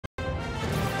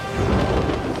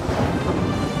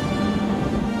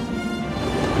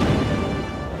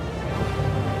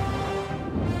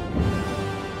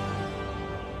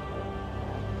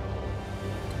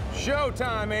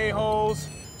Showtime, a-holes.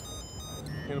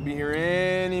 It'll be here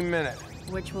any minute.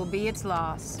 Which will be its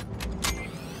loss.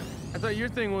 I thought your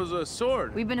thing was a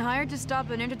sword. We've been hired to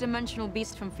stop an interdimensional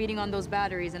beast from feeding on those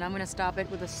batteries, and I'm gonna stop it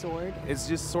with a sword. It's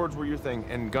just swords were your thing,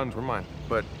 and guns were mine.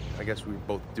 But I guess we're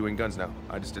both doing guns now.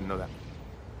 I just didn't know that.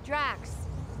 Drax,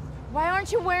 why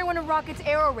aren't you wearing one of Rocket's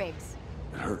arrow rigs?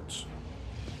 It hurts.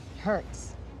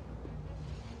 Hurts.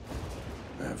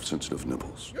 I have sensitive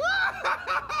nipples.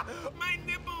 My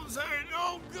nipples hurt.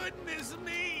 Oh, goodness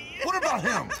me. What about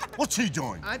him? What's he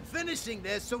doing? I'm finishing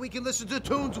this so we can listen to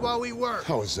tunes while we work.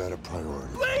 How is that a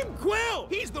priority? Blame Quill!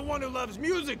 He's the one who loves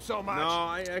music so much. No,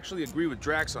 I actually agree with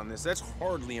Drax on this. That's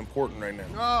hardly important right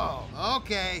now. Oh,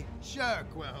 okay. Sure,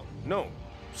 Quill. No,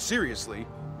 seriously,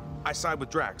 I side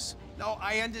with Drax. No,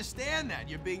 I understand that.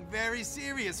 You're being very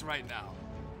serious right now.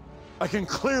 I can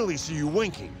clearly see you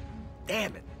winking.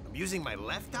 Damn it. I'm using my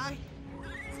left eye?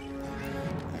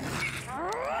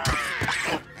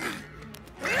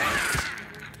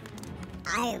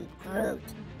 I am Groot.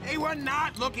 Hey, we're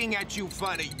not looking at you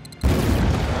funny.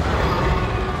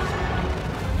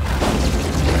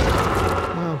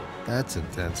 Well, that's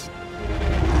intense.